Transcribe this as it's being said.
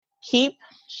keep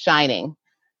shining.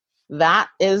 That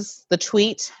is the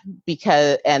tweet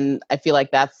and I feel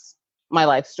like that's my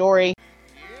life story.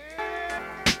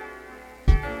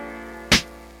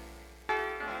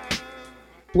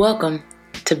 Welcome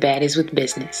to Baddies with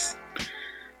Business.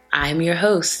 I'm your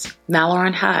host,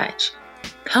 Mallory Hodge.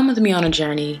 Come with me on a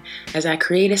journey as I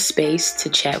create a space to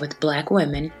chat with Black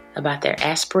women about their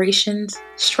aspirations,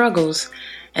 struggles,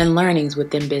 and learnings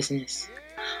within business.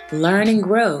 Learn and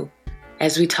grow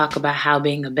as we talk about how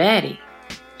being a baddie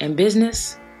and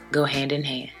business go hand in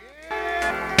hand.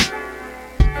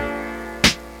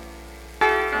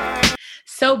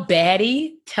 So,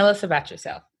 baddie, tell us about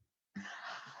yourself.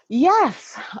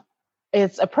 Yes,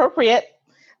 it's appropriate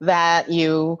that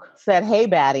you said, "Hey,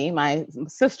 baddie." My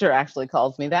sister actually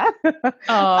calls me that.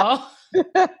 Oh,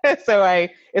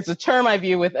 it's a term I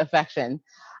view with affection.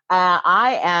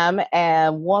 I am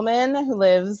a woman who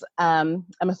lives, I'm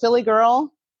a Philly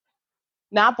girl,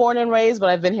 not born and raised, but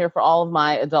I've been here for all of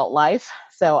my adult life.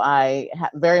 So I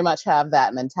very much have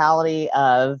that mentality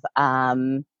of,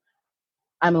 there's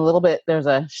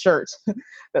a shirt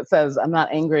that says, "I'm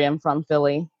not angry, I'm from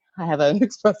Philly." I have an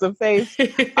expressive face.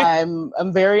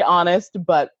 I'm very honest,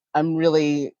 but I'm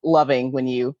really loving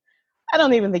I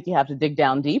don't even think you have to dig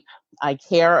down deep. I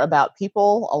care about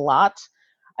people a lot.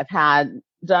 I've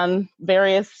done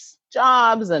various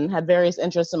jobs and had various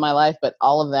interests in my life, but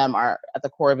all of them are at the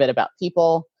core of it about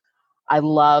people. I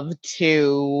love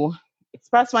to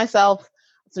express myself.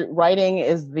 Writing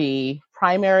is the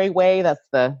primary way. That's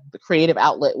the creative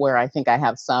outlet where I think I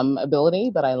have some ability,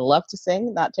 but I love to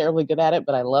sing. Not terribly good at it,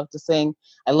 but I love to sing.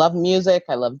 I love music.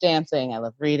 I love dancing. I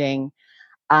love reading.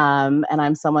 And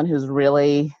I'm someone who's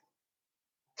really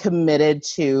committed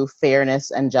to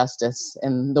fairness and justice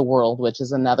in the world, which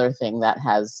is another thing that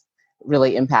has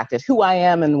really impacted who I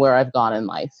am and where I've gone in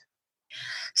life.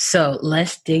 So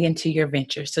let's dig into your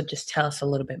venture. So just tell us a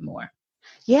little bit more.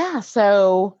 Yeah.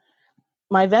 So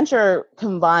my venture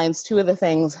combines two of the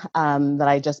things that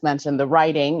I just mentioned. The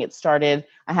writing,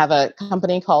 I have a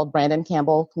company called Brandon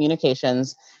Campbell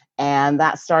Communications, and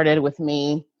that started with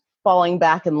me falling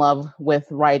back in love with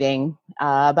writing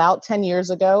about 10 years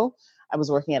ago. I was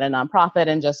working at a nonprofit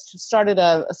and just started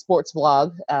a sports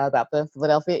blog about the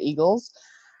Philadelphia Eagles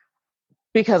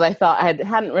because I thought I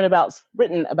hadn't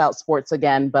written about sports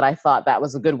again, but I thought that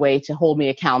was a good way to hold me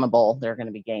accountable. There are going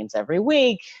to be games every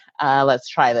week. Let's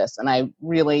try this. And I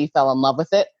really fell in love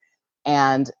with it.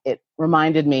 And it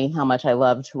reminded me how much I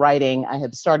loved writing. I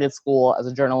had started school as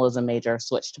a journalism major,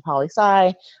 switched to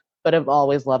poli-sci, but I've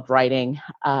always loved writing.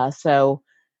 So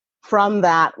from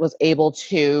that, was able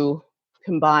to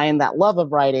combine that love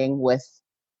of writing with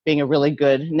being a really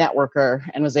good networker,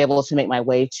 and was able to make my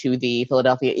way to the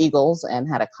Philadelphia Eagles and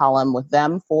had a column with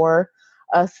them for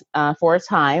a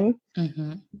time.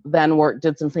 Mm-hmm. Then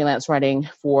did some freelance writing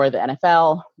for the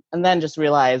NFL, and then just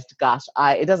realized, gosh,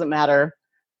 it doesn't matter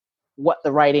what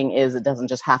the writing is. It doesn't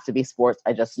just have to be sports.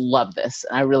 I just love this.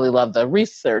 And I really love the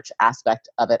research aspect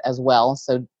of it as well.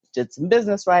 So did some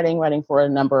business writing for a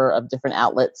number of different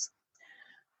outlets.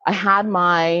 I had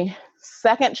my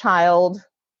second child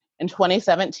in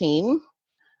 2017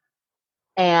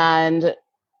 and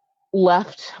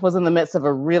was in the midst of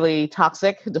a really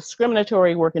toxic,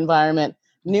 discriminatory work environment,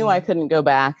 knew I couldn't go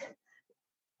back,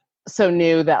 so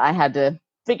knew that I had to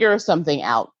figure something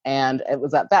out. And it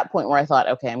was at that point where I thought,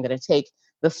 okay, I'm going to take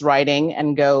this writing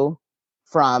and go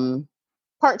from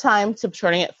part-time to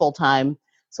turning it full-time.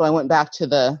 So I went back to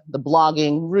the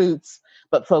blogging roots,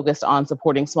 but focused on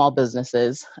supporting small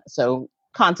businesses. So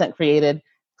content creator,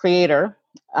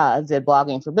 did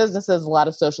blogging for businesses, a lot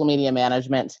of social media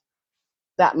management.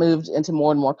 That moved into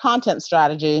more and more content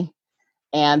strategy.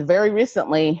 And very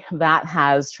recently, that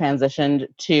has transitioned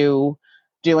to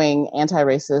doing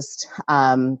anti-racist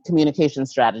communication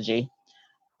strategy.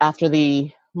 After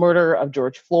the murder of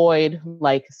George Floyd,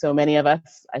 like so many of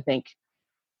us, I think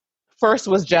first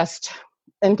was just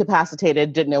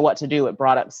incapacitated, didn't know what to do. It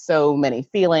brought up so many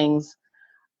feelings.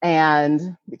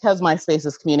 And because my space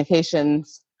is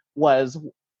communications, was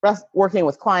working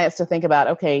with clients to think about,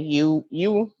 okay,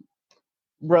 you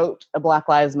wrote a Black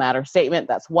Lives Matter statement.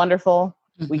 That's wonderful.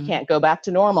 Mm-hmm. We can't go back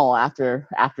to normal after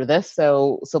this.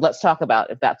 So let's talk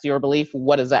about, if that's your belief,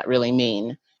 what does that really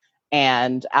mean?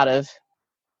 And out of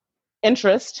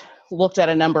interest, looked at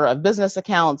a number of business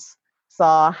accounts,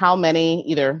 saw how many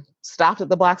either stopped at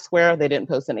the Black Square, they didn't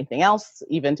post anything else,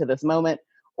 even to this moment,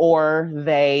 or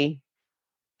they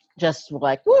just were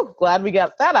like, whoo, glad we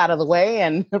got that out of the way,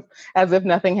 and as if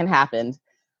nothing had happened.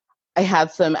 I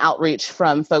had some outreach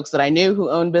from folks that I knew who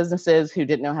owned businesses who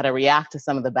didn't know how to react to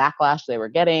some of the backlash they were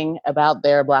getting about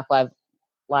their Black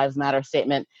Lives Matter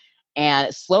statement. And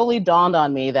it slowly dawned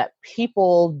on me that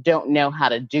people don't know how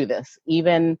to do this,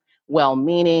 even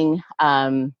well-meaning.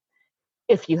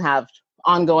 If you have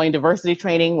ongoing diversity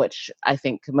training, which I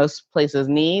think most places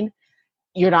need,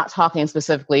 you're not talking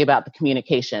specifically about the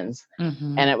communications.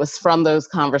 Mm-hmm. And it was from those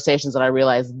conversations that I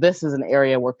realized this is an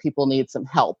area where people need some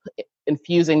help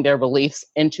infusing their beliefs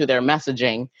into their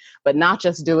messaging, but not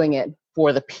just doing it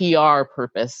for the PR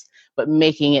purpose, but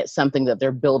making it something that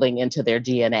they're building into their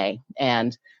DNA.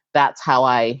 And that's how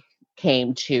I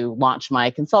came to launch my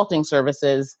consulting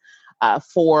services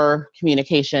for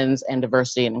communications and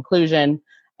diversity and inclusion.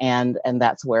 And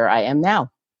that's where I am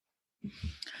now.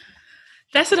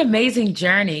 That's an amazing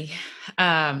journey.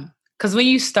 Because when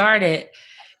you started,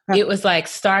 it was like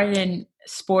starting in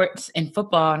sports and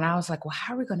football. And I was like, well,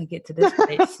 how are we going to get to this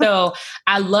place? So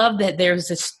I love that there's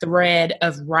this thread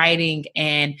of writing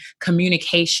and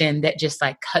communication that just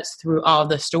like cuts through all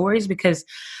the stories, because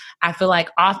I feel like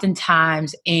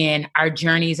oftentimes in our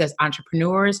journeys as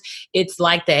entrepreneurs, it's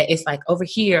like that. It's like over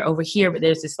here, but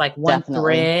there's this like one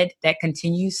thread that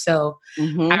continues. So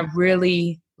I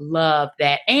really love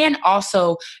that. And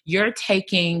also you're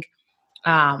taking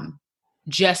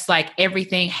just like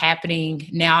everything happening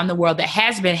now in the world that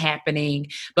has been happening,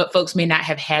 but folks may not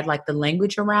have had like the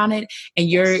language around it. And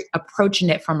you're approaching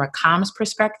it from a comms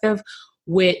perspective,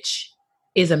 which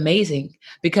is amazing,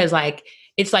 because like,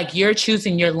 it's like you're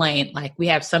choosing your lane. Like we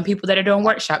have some people that are doing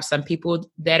workshops, some people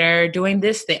that are doing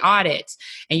this, the audits.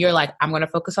 And you're like, I'm going to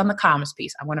focus on the comms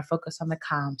piece. I want to focus on the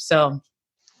comms. So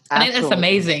I think that's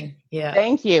amazing. Yeah.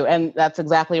 Thank you. And that's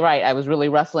exactly right. I was really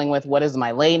wrestling with what is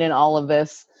my lane in all of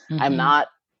this. Mm-hmm. I'm not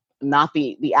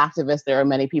the activist. There are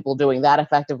many people doing that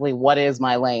effectively. What is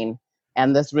my lane?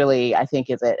 And this really, I think,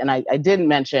 is it. And I didn't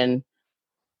mention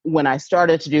when I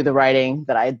started to do the writing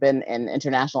that I had been in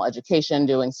international education,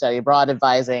 doing study abroad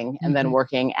advising, and then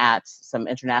working at some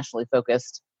internationally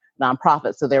focused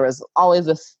nonprofits. So there was always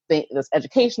this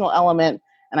educational element.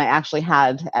 And I actually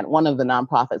had at one of the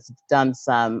nonprofits done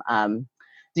some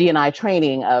D&I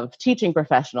training of teaching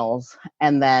professionals.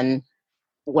 And then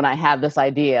when I had this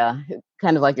idea,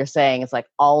 kind of like you're saying, it's like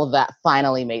all of that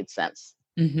finally made sense.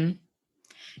 Mm-hmm.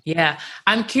 Yeah.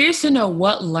 I'm curious to know,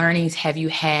 what learnings have you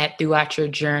had throughout your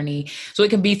journey? So it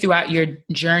can be throughout your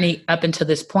journey up until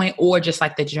this point, or just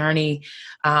like the journey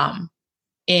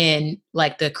in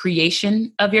like the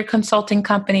creation of your consulting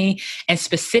company, and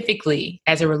specifically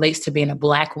as it relates to being a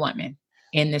Black woman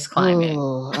in this climate.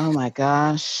 Oh my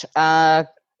gosh. I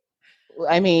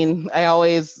mean, I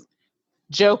always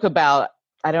joke about,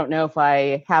 I don't know if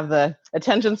I have the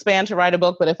attention span to write a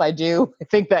book, but if I do, I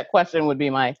think that question would be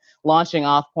my launching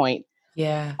off point.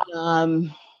 Yeah.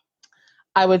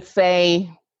 I would say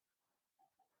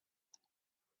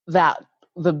that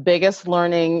the biggest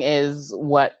learning is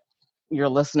what your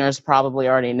listeners probably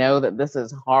already know, that this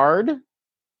is hard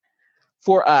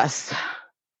for us,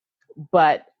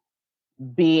 but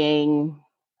being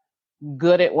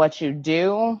good at what you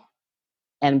do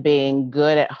and being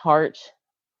good at heart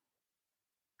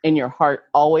in your heart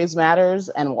always matters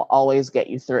and will always get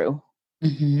you through.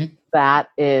 Mm-hmm. That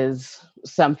is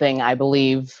something I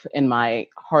believe in my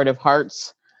heart of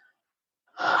hearts.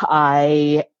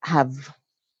 I have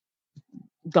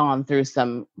gone through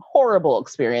some horrible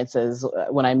experiences.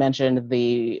 When I mentioned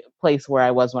the place where I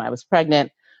was when I was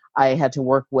pregnant, I had to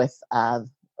work with a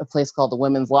place called the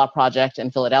Women's Law Project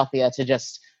in Philadelphia to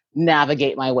just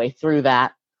navigate my way through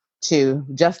that, to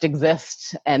just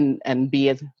exist and be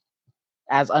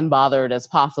as unbothered as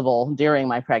possible during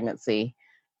my pregnancy.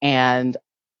 And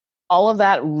all of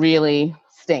that really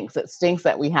stinks. It stinks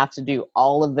that we have to do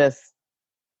all of this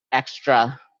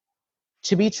extra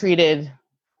to be treated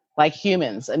like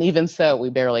humans. And even so, we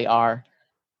barely are.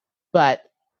 But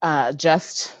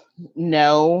just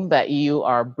know that you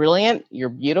are brilliant, you're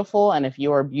beautiful. And if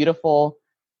you are beautiful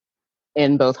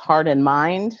in both heart and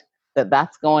mind,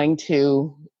 that's going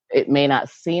to, it may not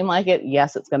seem like it.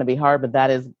 Yes, it's going to be hard, but that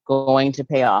is going to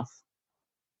pay off.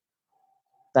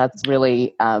 That's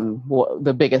really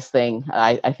the biggest thing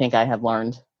I think I have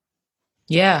learned.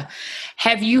 Yeah.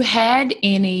 Have you had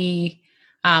any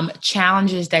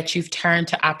challenges that you've turned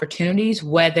to opportunities,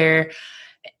 whether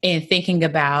in thinking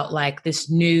about like this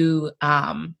new,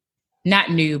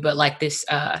 not new, but like this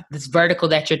vertical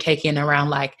that you're taking around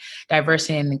like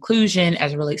diversity and inclusion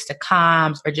as it relates to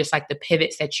comms, or just like the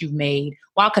pivots that you've made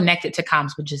while connected to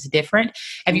comms, which is different?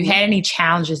 Have you had any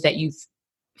challenges that you've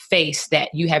faced that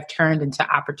you have turned into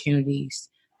opportunities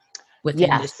within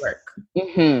this work?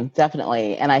 Mm-hmm,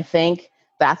 definitely. And I think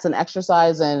that's an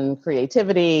exercise in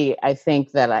creativity. I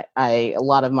think that a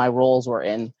lot of my roles were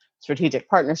in strategic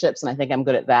partnerships, and I think I'm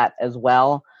good at that as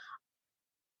well.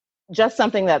 just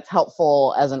something that's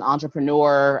helpful as an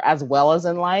entrepreneur as well as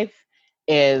in life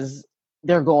is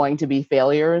they're going to be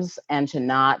failures, and to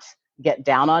not get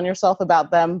down on yourself about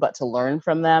them, but to learn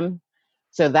from them.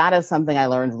 So that is something I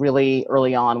learned really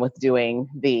early on with doing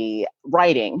the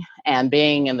writing and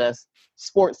being in the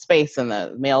sports space and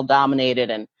the male dominated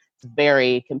and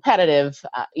very competitive,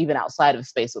 even outside of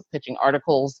space with pitching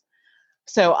articles.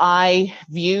 So I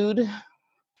viewed, if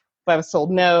I was told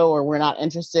no or we're not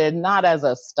interested, not as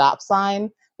a stop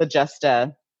sign, but just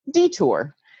a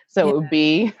detour. So it would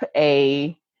be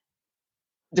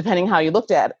depending how you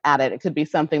looked at it, it could be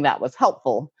something that was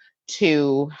helpful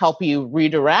to help you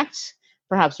redirect,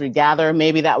 perhaps regather.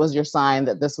 Maybe that was your sign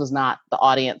that this was not the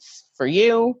audience for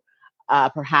you.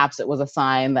 Perhaps it was a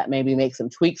sign that maybe make some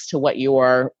tweaks to what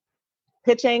you're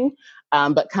pitching,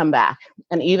 but come back.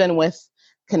 And even with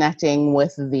connecting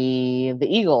with the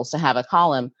Eagles to have a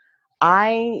column,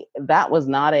 that was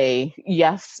not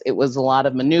yes, it was a lot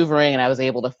of maneuvering, and I was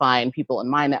able to find people in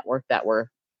my network that were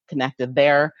connected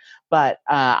there. But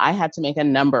I had to make a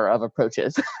number of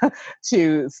approaches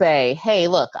to say, hey,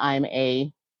 look, I'm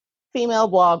a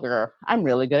female blogger. I'm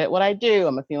really good at what I do.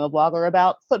 I'm a female blogger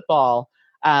about football.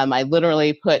 I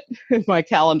literally put in my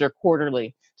calendar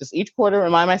quarterly, just each quarter,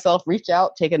 remind myself, reach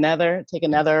out, take another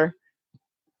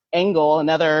angle,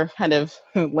 another kind of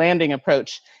landing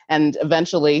approach. And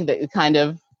eventually they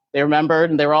remembered,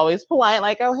 and they were always polite,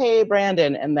 like, oh, hey,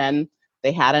 Brandon. And then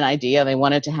they had an idea. They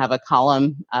wanted to have a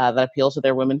column that appealed to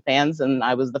their women fans. And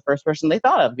I was the first person they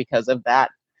thought of because of that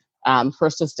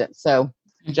persistence. So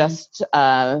just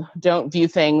don't view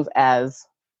things as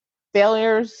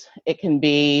failures. It can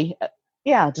be,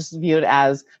 just view it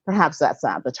as perhaps that's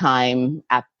not the time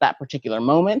at that particular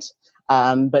moment.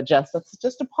 But that's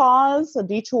just a pause, a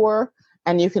detour,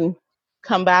 and you can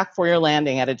come back for your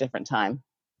landing at a different time.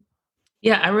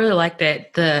 Yeah, I really like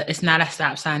that. It's not a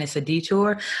stop sign, it's a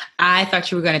detour. I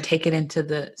thought you were going to take it into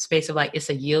the space of like, it's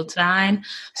a yield sign.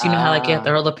 So you know how like you have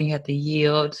to roll up and you have to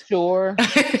yield. Sure.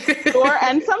 Sure.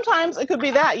 And sometimes it could be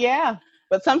that, yeah.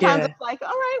 But sometimes it's like, all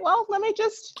right, well, let me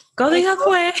just go the other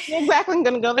way. Exactly. I'm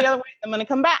going to go the other way. I'm going to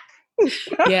come back.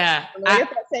 Yeah. I get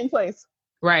that same place.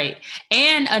 Right.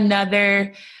 And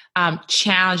another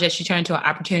challenge that you turn into an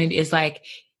opportunity is like,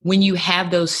 when you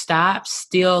have those stops,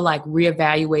 still like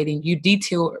reevaluating, you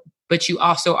detour, but you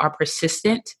also are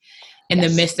persistent in the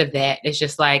midst of that. It's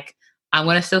just like, I'm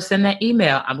going to still send that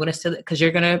email. I'm going to still, because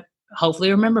you're going to hopefully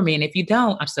remember me. And if you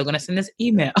don't, I'm still going to send this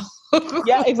email.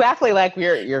 Yeah, exactly. Like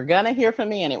you're going to hear from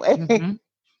me anyway. Mm-hmm.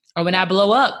 Or when I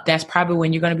blow up, that's probably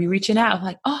when you're going to be reaching out.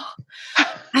 Like, oh,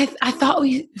 I thought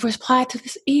we replied to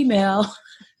this email.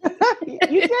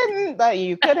 You didn't, but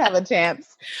you could have a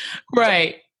chance.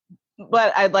 Right.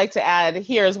 But I'd like to add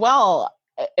here as well,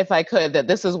 if I could, that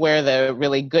this is where the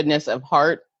really goodness of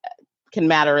heart can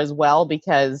matter as well,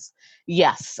 because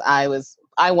yes, I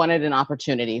wanted an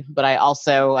opportunity, but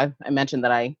I mentioned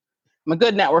that I'm a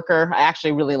good networker. I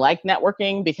actually really like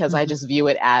networking because I just view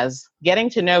it as getting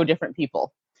to know different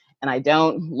people. And I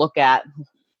don't look at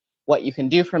what you can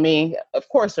do for me. Of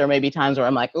course, there may be times where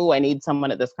I'm like, oh, I need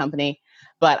someone at this company,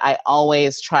 but I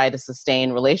always try to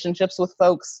sustain relationships with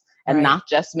folks and not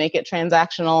just make it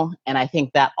transactional. And I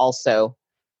think that also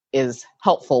is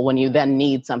helpful when you then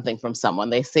need something from someone.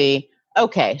 They see,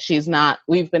 okay,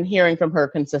 we've been hearing from her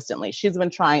consistently. She's been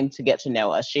trying to get to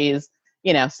know us. She's,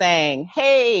 saying,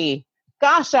 hey,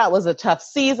 gosh, that was a tough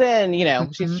season.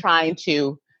 She's trying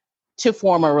to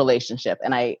form a relationship.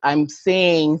 And I'm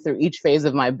seeing through each phase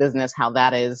of my business how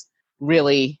that is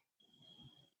really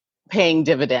paying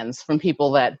dividends from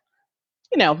people that,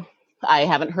 I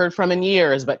haven't heard from in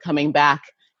years, but coming back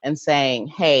and saying,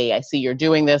 hey, I see you're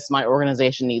doing this. My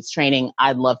organization needs training.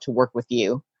 I'd love to work with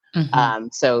you.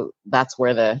 So that's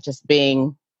where just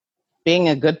being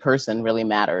a good person really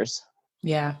matters.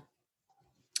 Yeah.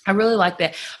 I really like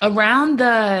that. Around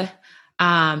the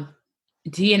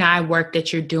D&I work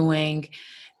that you're doing,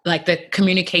 like the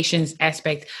communications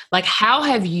aspect, like how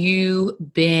have you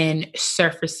been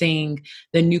surfacing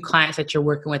the new clients that you're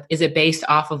working with? Is it based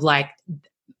off of like,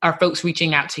 are folks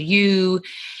reaching out to you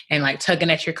and like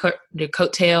tugging at your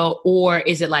coattail? Or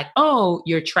is it like, oh,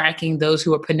 you're tracking those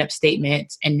who are putting up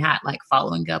statements and not like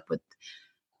following up with,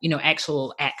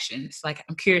 actual actions? Like,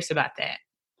 I'm curious about that.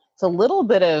 It's a little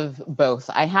bit of both.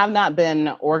 I have not been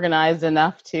organized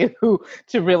enough to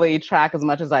really track as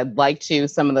much as I'd like to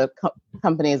some of the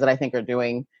companies that I think are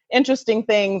doing interesting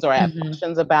things or I have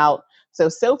questions about.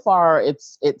 So far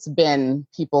it's been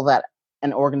people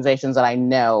and organizations that I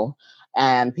know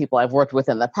and people I've worked with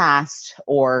in the past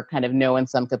or kind of know in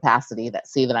some capacity that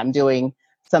see that I'm doing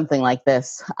something like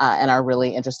this and are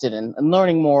really interested in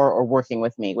learning more or working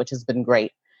with me, which has been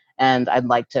great. And I'd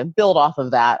like to build off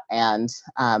of that and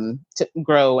to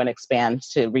grow and expand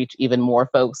to reach even more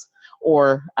folks,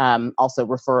 or also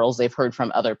referrals they've heard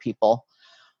from other people.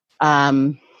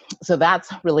 So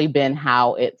that's really been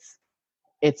how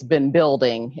it's been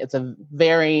building. It's a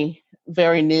very,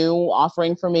 very new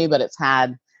offering for me, but it's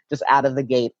had just out of the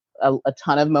gate a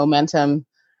ton of momentum.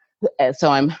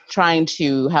 So I'm trying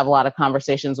to have a lot of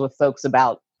conversations with folks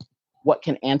about what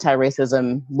can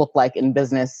anti-racism look like in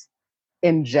business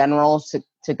in general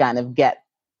to kind of get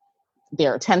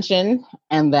their attention,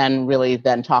 and then really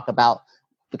then talk about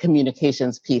the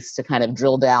communications piece to kind of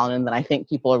drill down. And then I think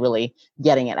people are really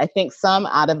getting it. I think some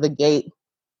out of the gate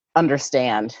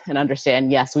understand,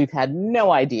 yes, we've had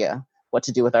no idea what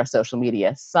to do with our social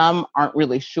media. Some aren't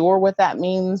really sure what that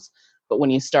means, but when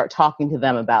you start talking to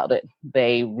them about it,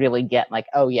 they really get like,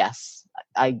 oh yes,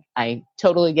 I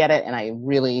totally get it. And I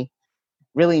really,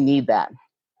 really need that.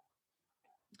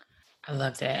 I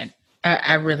love that.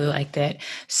 I really like that.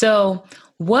 So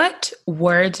what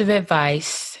words of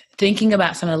advice, thinking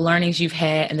about some of the learnings you've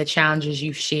had and the challenges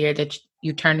you've shared that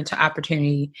you turned into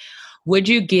opportunity, would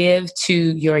you give to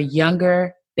your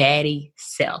younger baddie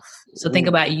self? So think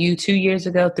about you 2 years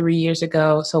ago, 3 years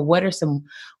ago. So what are some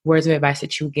words of advice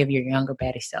that you would give your younger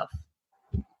baddie self?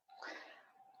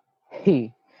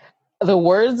 The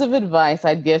words of advice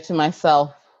I'd give to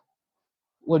myself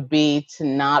would be to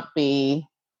not be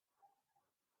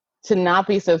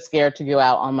so scared to go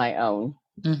out on my own.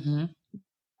 Mm-hmm.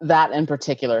 That in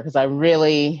particular, because I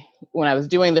really, when I was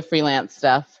doing the freelance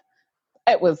stuff,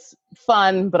 it was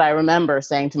fun, but I remember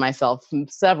saying to myself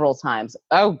several times,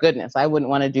 oh goodness, I wouldn't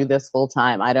want to do this full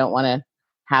time. I don't want to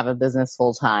have a business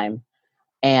full time.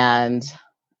 And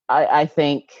I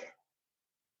think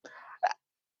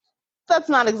that's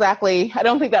not exactly, I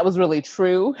don't think that was really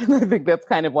true. And I think that's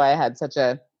kind of why I had such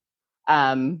a,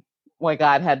 why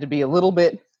God had to be a little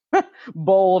bit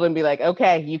bold and be like,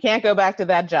 okay, you can't go back to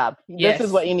that job. Yes. This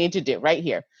is what you need to do right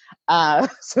here.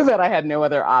 So that I had no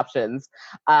other options.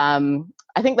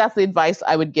 I think that's the advice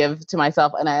I would give to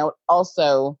myself. And I would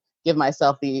also give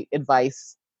myself the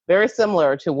advice very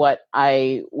similar to what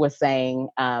I was saying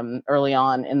early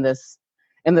on in this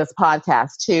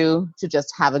podcast, to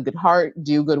just have a good heart,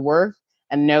 do good work,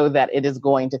 and know that it is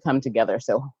going to come together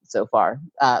so far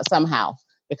somehow.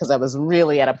 Because I was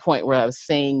really at a point where I was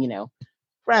seeing,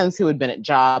 friends who had been at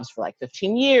jobs for like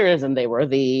 15 years and they were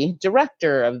the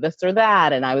director of this or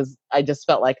that. And I just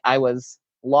felt like I was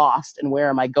lost, and where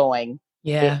am I going?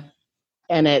 Yeah.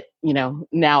 And it,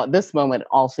 now at this moment, it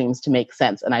all seems to make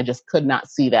sense. And I just could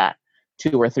not see that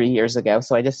 2 or 3 years ago.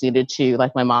 So I just needed to,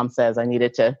 like my mom says, I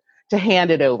needed to hand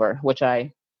it over, which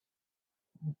I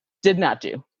did not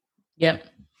do. Yep.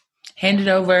 Hand it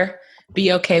over.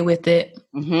 Be okay with it.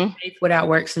 Mm-hmm. Faith without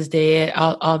works is dead.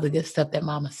 All the good stuff that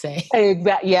mamas say.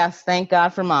 Exactly. Yes. Thank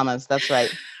God for mamas. That's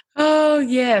right. Oh,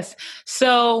 yes.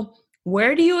 So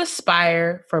where do you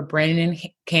aspire for Brandon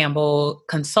Campbell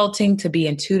Consulting to be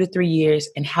in 2 to 3 years?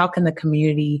 And how can the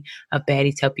community of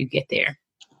baddies help you get there?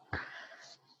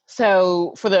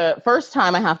 So for the first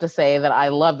time, I have to say that I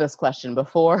love this question.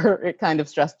 Before, it kind of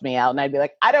stressed me out. And I'd be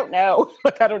like, I don't know.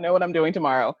 I don't know what I'm doing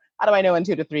tomorrow. How do I know in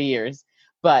 2 to 3 years?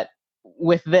 But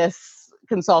with this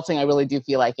consulting, I really do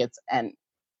feel like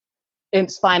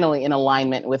it's finally in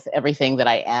alignment with everything that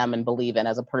I am and believe in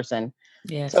as a person.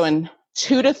 Yes. So in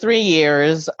 2 to 3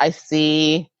 years, I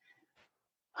see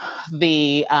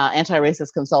the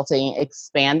anti-racist consulting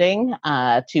expanding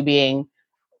to being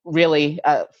really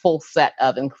a full set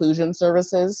of inclusion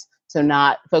services. So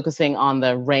not focusing on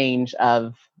the range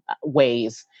of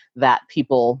ways that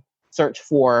people search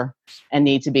for and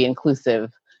need to be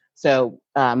inclusive. So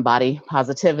body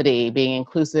positivity, being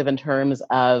inclusive in terms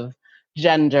of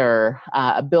gender,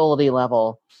 ability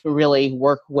level, to really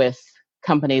work with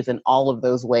companies in all of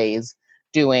those ways,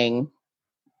 doing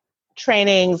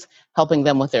trainings, helping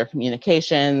them with their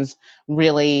communications,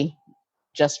 really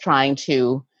just trying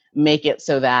to make it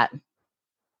so that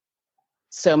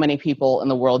so many people in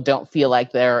the world don't feel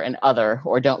like they're an other,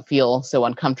 or don't feel so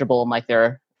uncomfortable and like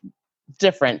they're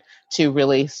different, to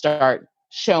really start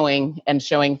showing and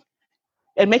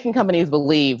making companies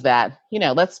believe that,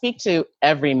 let's speak to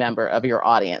every member of your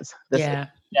audience. This is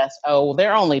just,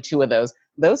 there are only 2 of those.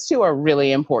 Those 2 are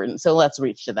really important. So let's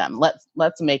reach to them.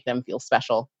 Let's make them feel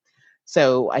special.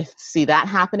 So I see that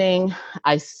happening.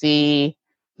 I see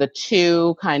the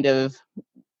 2 kind of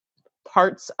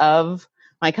parts of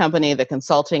my company, the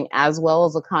consulting as well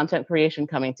as the content creation,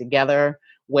 coming together,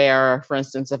 where, for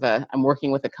instance, if I'm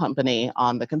working with a company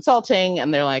on the consulting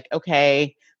and they're like,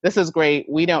 okay, this is great,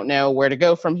 we don't know where to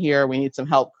go from here, we need some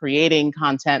help creating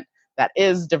content that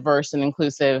is diverse and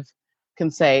inclusive,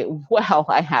 can say, well,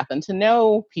 I happen to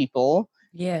know people.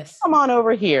 Yes. Come on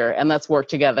over here and let's work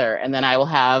together. And then I will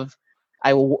have,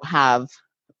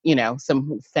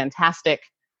 some fantastic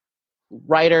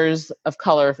writers of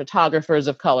color, photographers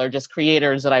of color, just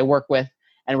creators that I work with.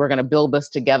 And we're going to build this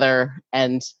together.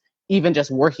 And even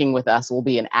just working with us will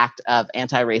be an act of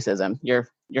anti-racism. You're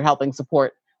helping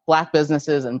support Black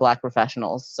businesses and Black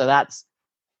professionals. So that's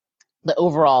the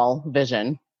overall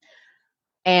vision.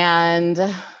 And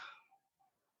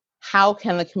how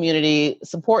can the community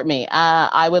support me?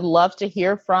 I would love to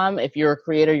hear from, if you're a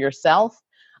creator yourself.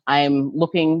 I'm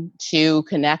looking to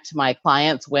connect my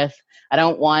clients with,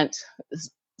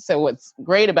 so what's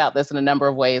great about this in a number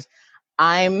of ways,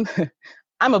 I'm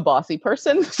a bossy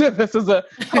person, so this is a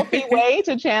healthy way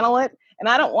to channel it. And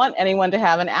I don't want anyone to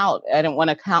have an out. I don't want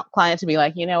a client to be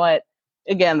like, you know what,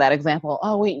 again, that example,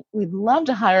 oh, we'd love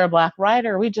to hire a Black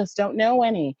writer. We just don't know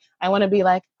any. I want to be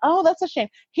like, oh, that's a shame.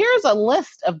 Here's a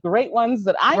list of great ones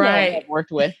that I know I've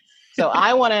worked with. So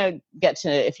I want to get to,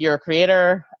 if you're a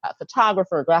creator, a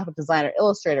photographer, graphic designer,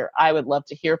 illustrator, I would love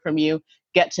to hear from you,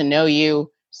 get to know you,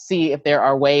 see if there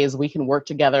are ways we can work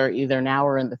together either now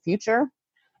or in the future.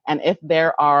 And if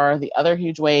there are, the other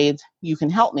huge ways you can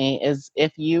help me is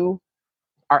if you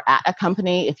are at a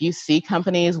company, if you see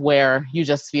companies where you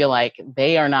just feel like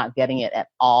they are not getting it at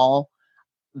all,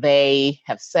 they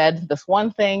have said this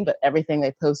one thing, but everything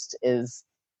they post is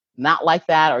not like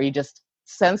that, or you just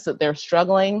sense that they're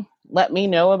struggling, let me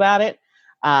know about it.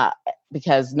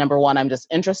 Because number one, I'm just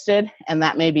interested, and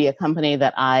that may be a company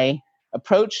that I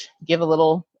approach, give a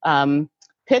little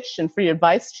pitch and free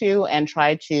advice to, and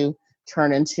try to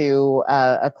turn into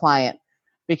a client.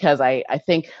 Because I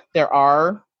think there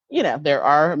are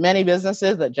many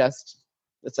businesses that just,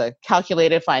 it's a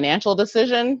calculated financial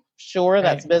decision. Sure,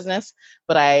 that's business.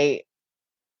 But I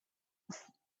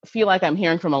feel like I'm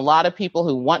hearing from a lot of people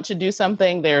who want to do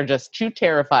something. They're just too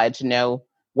terrified to know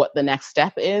what the next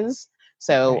step is.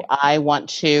 So I want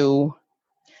to,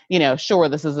 sure,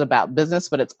 this is about business,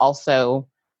 but it's also,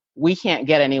 we can't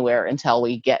get anywhere until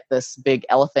we get this big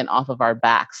elephant off of our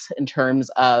backs in terms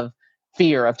of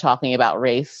fear of talking about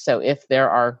race. So if there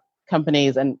are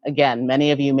companies, and again,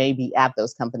 many of you may be at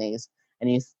those companies,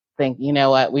 and you think, you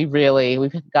know what, we've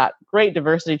got great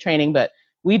diversity training, but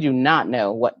we do not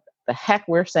know what the heck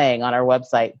we're saying on our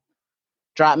website.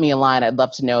 Drop me a line. I'd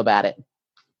love to know about it.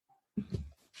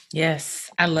 Yes,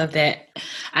 I love that.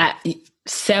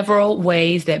 Several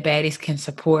ways that baddies can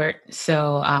support.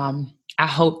 So I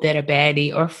hope that a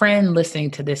baddie or friend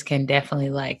listening to this can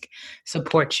definitely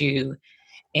support you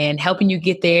and helping you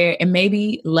get there, and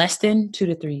maybe less than 2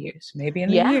 to 3 years, maybe in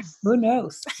a year. Who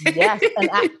knows? Yes. And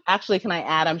actually, can I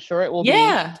add, I'm sure it will be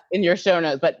in your show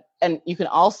notes, and you can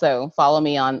also follow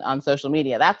me on social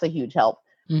media. That's a huge help.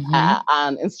 Mm-hmm.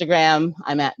 On Instagram,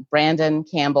 I'm at Brandon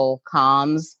Campbell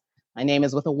Comms. My name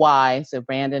is with a Y. So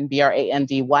Brandon,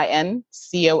 BrandynComms.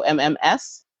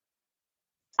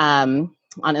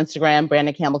 On Instagram,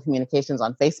 Brandon Campbell Communications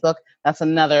on Facebook. That's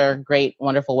another great,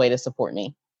 wonderful way to support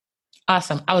me.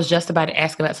 Awesome. I was just about to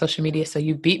ask about social media, so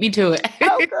you beat me to it.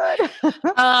 Oh,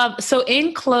 good. So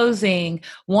in closing,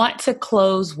 want to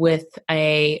close with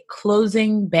a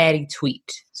closing baddie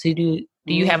tweet. So do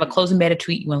you have a closing baddie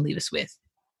tweet you want to leave us with?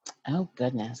 Oh,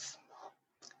 goodness.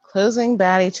 Closing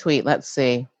baddie tweet. Let's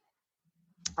see.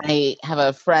 I have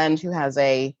a friend who has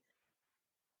a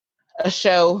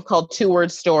show called 2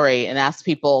 Word Story, and asks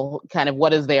people kind of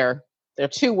what is their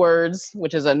 2 words,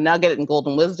 which is a nugget and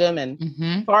golden wisdom,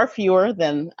 and far fewer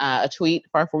than a tweet,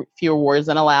 far fewer words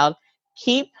than allowed.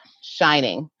 Keep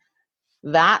shining.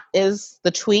 That is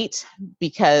the tweet,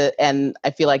 and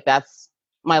I feel like that's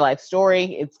my life story.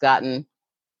 It's gotten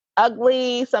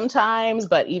ugly sometimes,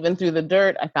 but even through the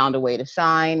dirt, I found a way to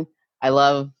shine. I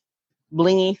love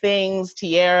blingy things,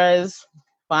 tiaras,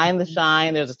 find the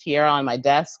shine. There's a tiara on my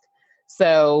desk.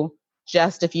 So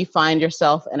just if you find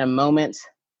yourself in a moment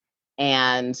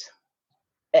and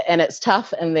it's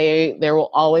tough, and there will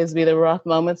always be the rough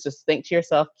moments, just think to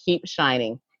yourself, keep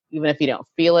shining. Even if you don't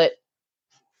feel it,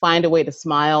 find a way to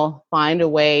smile, find a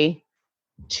way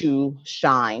to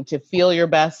shine, to feel your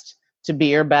best, to be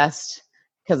your best,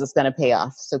 because it's going to pay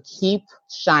off. So keep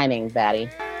shining,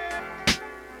 baddie.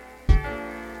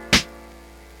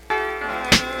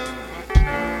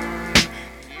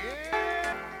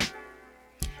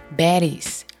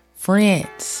 Baddies,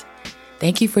 friends,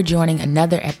 thank you for joining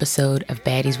another episode of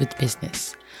Baddies with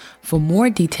Business. For more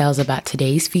details about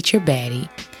today's featured baddie,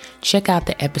 check out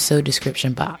the episode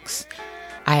description box.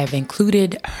 I have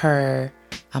included her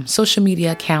social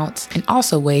media accounts and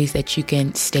also ways that you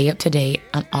can stay up to date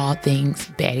on all things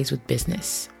Baddies with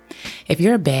Business. If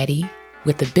you're a baddie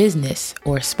with a business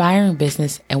or aspiring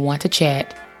business and want to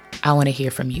chat, I want to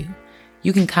hear from you.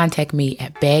 You can contact me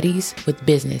at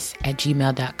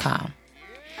baddieswithbusiness@gmail.com.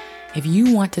 If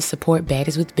you want to support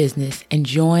Baddies with Business and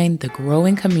join the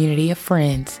growing community of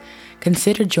friends,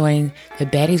 consider joining the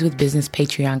Baddies with Business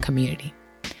Patreon community.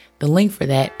 The link for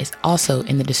that is also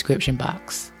in the description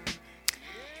box.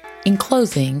 In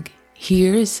closing,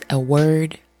 here's a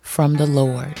word from the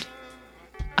Lord.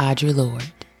 Audre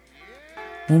Lorde.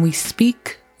 When we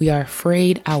speak, we are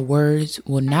afraid our words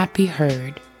will not be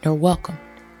heard nor welcomed.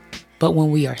 But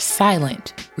when we are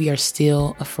silent, we are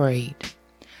still afraid.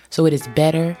 So it is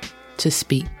better to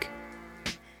speak.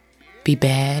 Be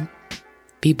bad,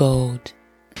 be bold,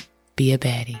 be a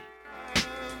baddie.